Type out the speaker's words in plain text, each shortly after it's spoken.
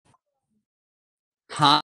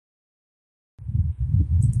Huh?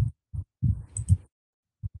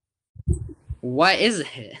 What is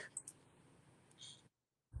it?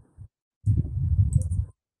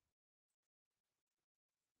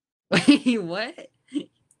 Wait, what?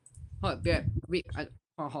 What?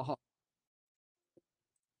 Oh.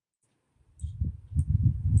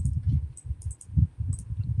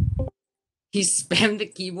 He spammed the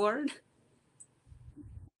keyboard?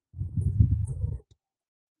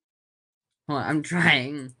 Hold on, I'm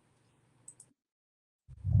trying.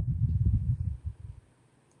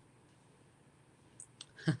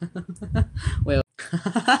 Wait.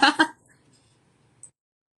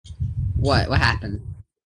 What? What happened?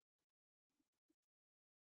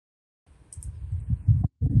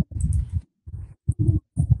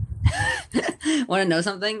 Want to know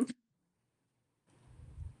something?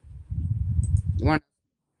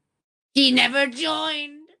 He never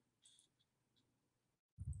joined.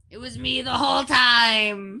 It was me the whole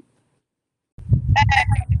time.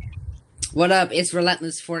 What up? It's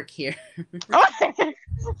Relentless Fork here.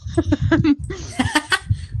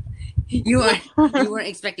 You weren't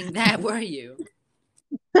expecting that, were you?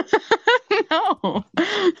 No.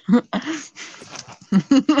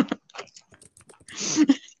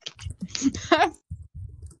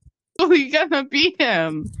 We gonna beat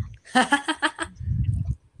him.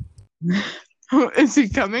 Is he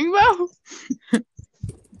coming though?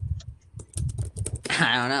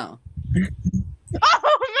 I don't know.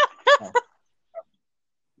 Oh no!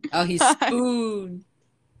 Oh, he's spooned.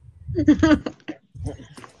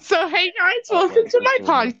 So hey guys, welcome to my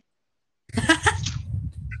podcast.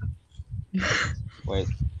 Wait,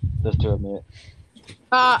 just do a minute.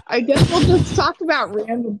 I guess we'll just talk about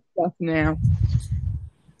random stuff now.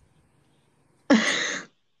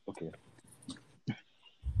 Okay.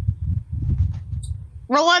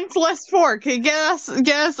 Relentless Fork, get us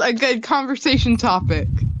a good conversation topic.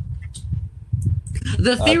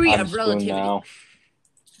 The theory I'm of spooned relativity. now.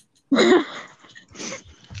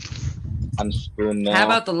 I'm spooned now. How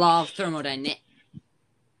about the law of thermodynamics?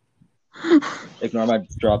 Ignore my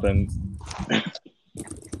dropping.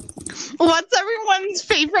 What's everyone's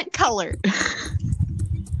favorite color?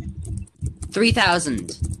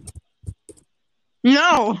 3,000.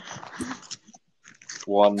 No.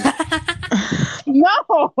 One.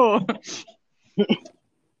 No.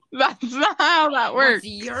 That's not how that works. What's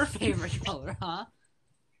your favorite color, huh?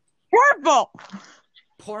 Purple.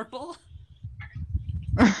 Purple?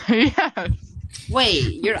 Yes.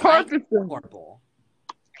 Wait, your Purple. icon's purple.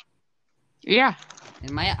 Yeah.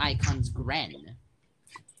 And my icon's Gren.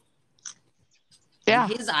 Yeah.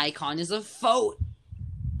 And his icon is a phone.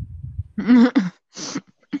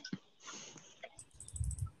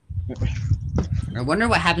 I wonder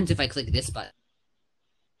what happens if I click this button.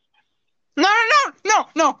 No.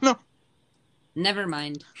 Never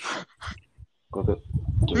mind. Go to.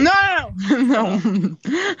 No.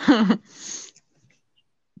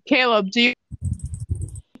 Caleb, do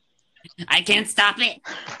I can't stop it.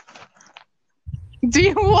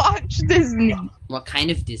 you watch Disney? What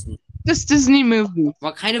kind of Disney? Just Disney movies.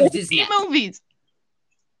 What kind of Disney? Movies.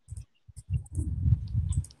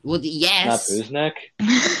 Well, Not yes. Boozneck?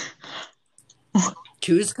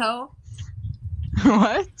 Kuzco?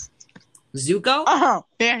 What? Zuko? Oh,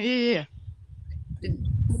 yeah.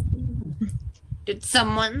 Did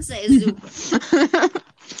someone say Zuko?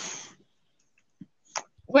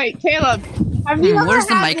 Wait, Caleb, have you ever Where's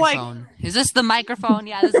the had, microphone? Is this the microphone?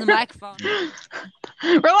 Yeah, this is the microphone.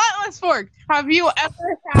 Relentless Fork, have you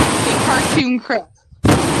ever had a cartoon crush?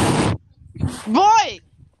 Boy!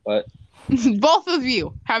 What? Both of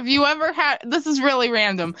you, have you ever had... This is really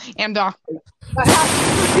random and awkward.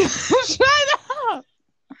 Shut up!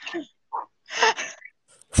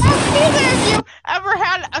 Have either of you ever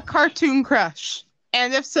had a cartoon crush?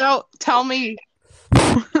 And if so, tell me.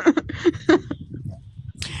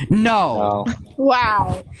 No. No.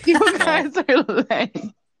 Wow. You guys are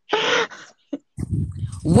lame.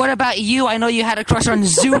 What about you? I know you had a crush on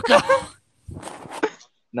Zuko.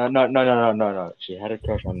 No. She had a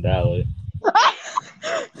crush on Dally.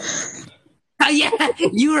 Yeah,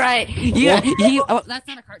 you're right. Yeah, oh, that's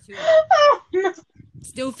not a cartoon.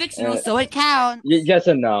 Still fictional, so it counts. Yes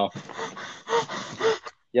and no.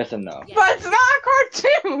 Yes and no. Yeah. But it's not a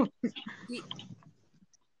cartoon.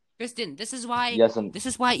 Kristen, this is why. Yes and you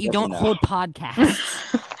yes don't and no. hold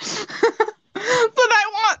podcasts. But I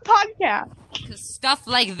want podcast. Because stuff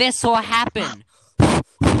like this will happen.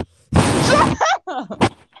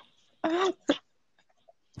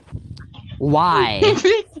 Why?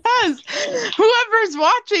 Because whoever's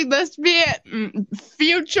watching this, be it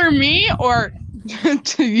future me or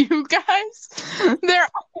to you guys, they're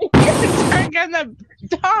all here gonna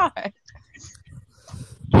die.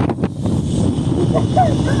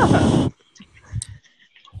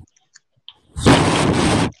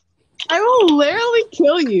 I will literally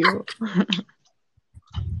kill you.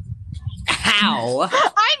 How?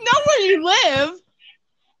 I know where you live.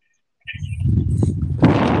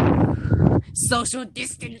 Social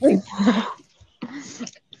distancing.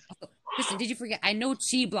 Listen, did you forget? I know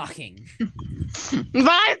chi blocking. But I still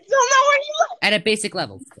know where you live. At a basic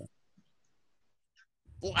level.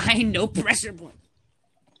 Well, I know pressure point.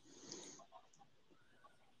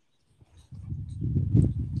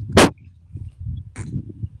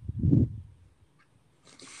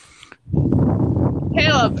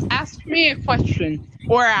 Caleb, ask me a question.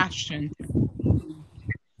 Or Ashton.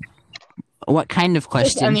 What kind of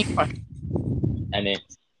question? Any question. Any.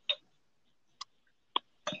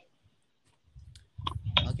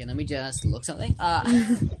 Okay, let me just look something.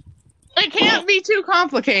 It can't be too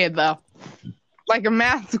complicated, though. Like a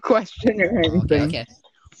math question or anything. Okay.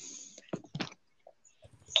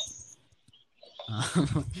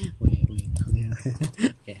 Wait.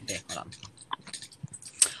 Okay, hold on.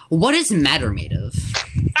 What is matter made of?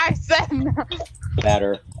 I said no.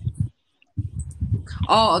 Matter.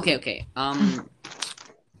 Oh, okay. No,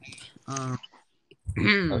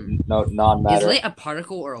 non-matter. Is light a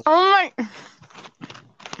particle or a... Oh my.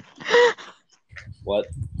 What?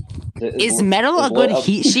 Is metal a good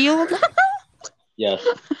heat shield? Yes.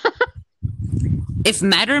 If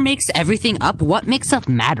matter makes everything up, what makes up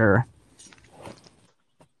matter?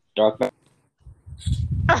 Dark matter.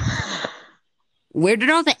 Where did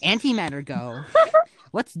all the antimatter go?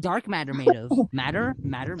 What's dark matter made of? Matter.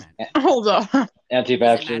 Hold on. Does it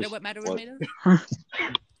Anti-vaxxers. matter what matter was made of?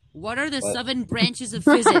 What are the 7 branches of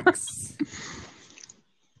physics?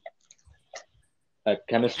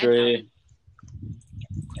 Chemistry.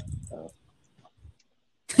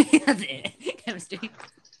 That's it. Chemistry.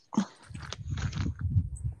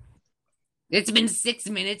 It's been 6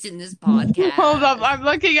 minutes in this podcast. Hold up. I'm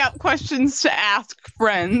looking up questions to ask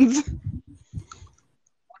friends.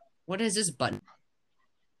 What is this button?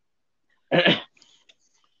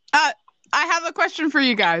 I have a question for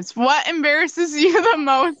you guys. What embarrasses you the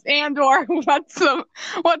most, and/or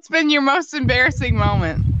what's been your most embarrassing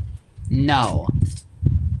moment? No.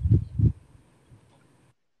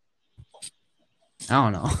 I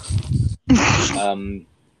don't know.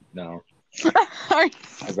 No. Are you-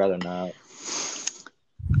 I'd rather not.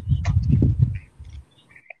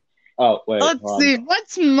 Oh, wait. Let's hold see. on.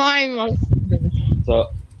 What's my most? So,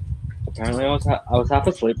 apparently I was half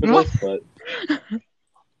asleep for this, but...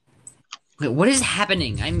 Wait, what is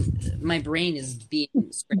happening? My brain is being...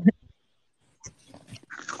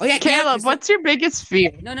 Oh yeah, Caleb, what's your biggest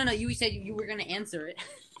fear? No. You said you were gonna answer it.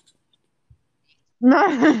 No.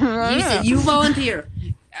 You said you volunteer.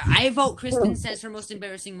 I vote. Kristen says her most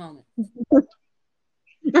embarrassing moment.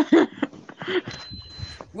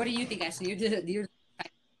 What do you think, Ashley? You're...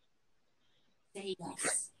 Say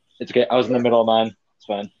yes. It's okay. I was in the middle of mine. It's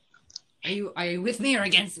fine. Are you with me or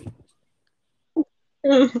against me?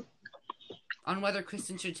 On whether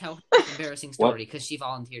Kristen should tell her embarrassing story because she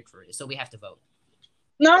volunteered for it, so we have to vote.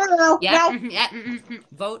 No. Yeah.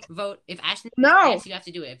 Vote. If Ashton says yes, you have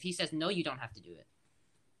to do it. If he says no, you don't have to do it.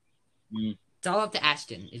 It's all up to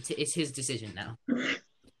Ashton. It's his decision now.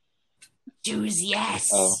 Choose yes.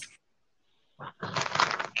 Oh.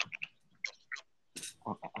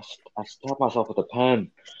 I stabbed myself with a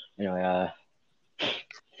pen. Anyway,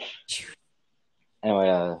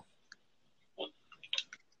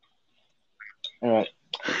 that's...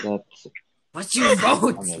 What's your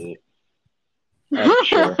vote? I'm an idiot.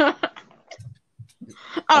 Sure.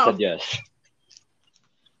 I said yes.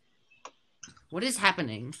 What is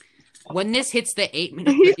happening? When this hits the 8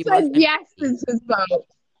 minute, He said yes is his vote.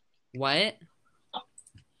 What?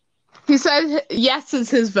 He said yes is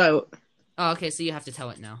his vote. Oh, okay, so you have to tell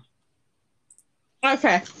it now.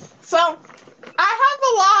 Okay, so I have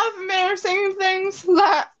a lot of embarrassing things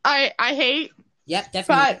that I hate. Yep,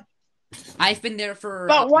 definitely. But I've been there for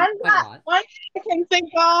one quite a lot. I can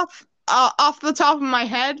think off the top of my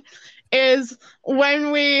head is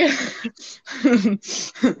when we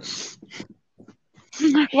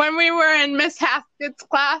when we were in Miss Haskett's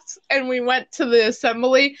class and we went to the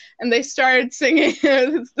assembly and they started singing,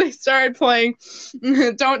 they started playing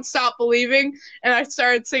Don't Stop Believing, and I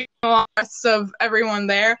started singing along the rest of everyone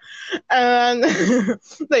there, and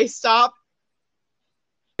they stopped.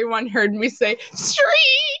 Everyone heard me say,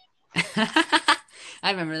 "Street!"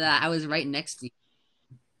 I remember that. I was right next to you.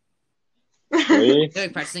 Really? They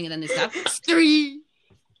were practicing and then they stopped. Street!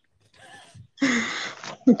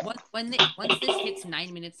 Once this hits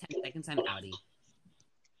 9 minutes, 10 seconds, I'm outie.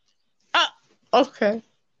 Okay.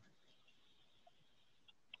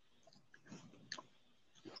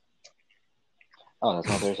 Oh, that's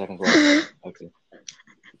my 30 seconds left. Okay.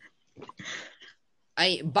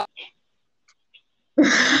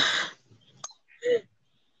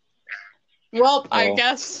 Well, I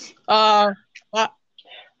guess.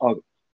 Oh,